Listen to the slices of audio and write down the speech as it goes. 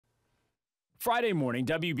Friday morning,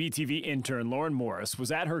 WBTV intern Lauren Morris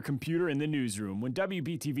was at her computer in the newsroom when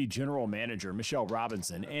WBTV General Manager Michelle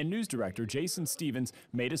Robinson and News Director Jason Stevens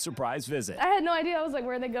made a surprise visit. I had no idea. I was like,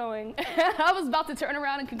 where are they going? I was about to turn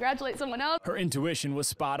around and congratulate someone else. Her intuition was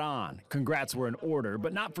spot on. Congrats were in order,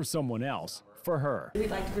 but not for someone else, for her.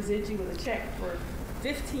 We'd like to present you with a check for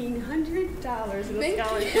 $1,500 in a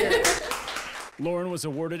scholarship. Lauren was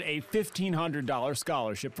awarded a $1,500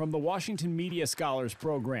 scholarship from the Washington Media Scholars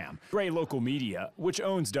Program. Gray Local Media, which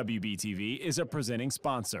owns WBTV, is a presenting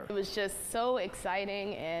sponsor. It was just so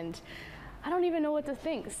exciting, and I don't even know what to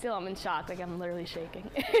think. Still, I'm in shock. Like, I'm literally shaking.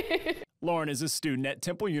 Lauren is a student at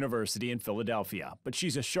Temple University in Philadelphia, but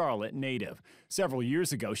she's a Charlotte native. Several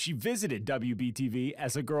years ago, she visited WBTV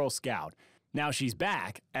as a Girl Scout. Now she's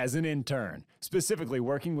back as an intern, specifically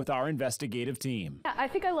working with our investigative team. I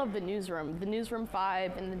think I love the newsroom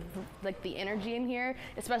vibe, and the energy in here,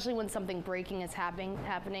 especially when something breaking is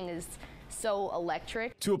happening is so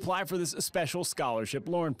electric. To apply for this special scholarship,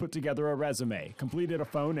 Lauren put together a resume, completed a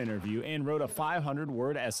phone interview, and wrote a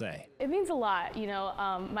 500-word essay. It means a lot. You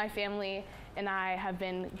know, my family and I have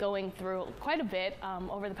been going through quite a bit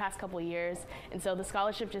over the past couple of years, and so the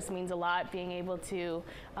scholarship just means a lot, being able to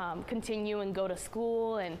continue and go to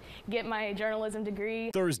school and get my journalism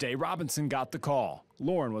degree. Thursday, Robinson got the call.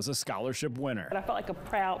 Lauren was a scholarship winner. But I felt like a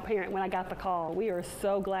proud parent when I got the call. We are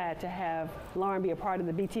so glad to have Lauren be a part of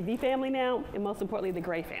the BTV family now, and most importantly, the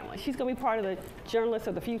Gray family. She's going to be part of the journalists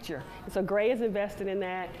of the future. And so Gray is invested in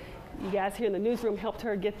that. You guys here in the newsroom helped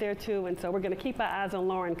her get there too, and so we're going to keep our eyes on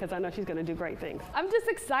Lauren because I know she's going to do great things. I'm just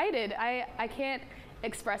excited. I can't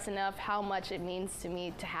express enough how much it means to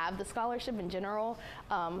me to have the scholarship in general,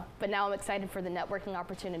 but now I'm excited for the networking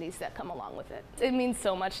opportunities that come along with it. It means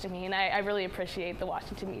so much to me, and I really appreciate the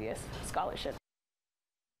Washington Media Scholarship.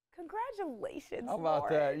 Congratulations, How about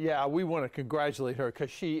Lauren. that? Yeah, we want to congratulate her because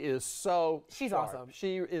she is so She's sharp. awesome.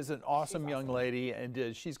 She is an awesome young lady,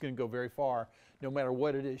 and she's going to go very far no matter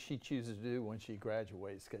what it is she chooses to do when she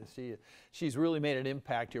graduates, because she's really made an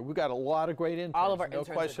impact here. We've got a lot of great interns. All of our no interns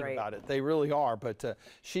are question great. about it. They really are, but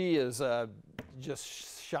she is just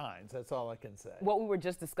shines. That's all I can say. What we were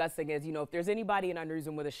just discussing is, you know, if there's anybody in our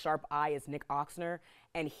newsroom with a sharp eye, it's Nick Oxner,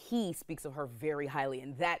 and he speaks of her very highly,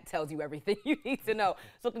 and that tells you everything you need to know.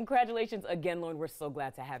 So congratulations again, Lauren. We're so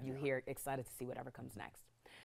glad to have you here. Excited to see whatever comes next.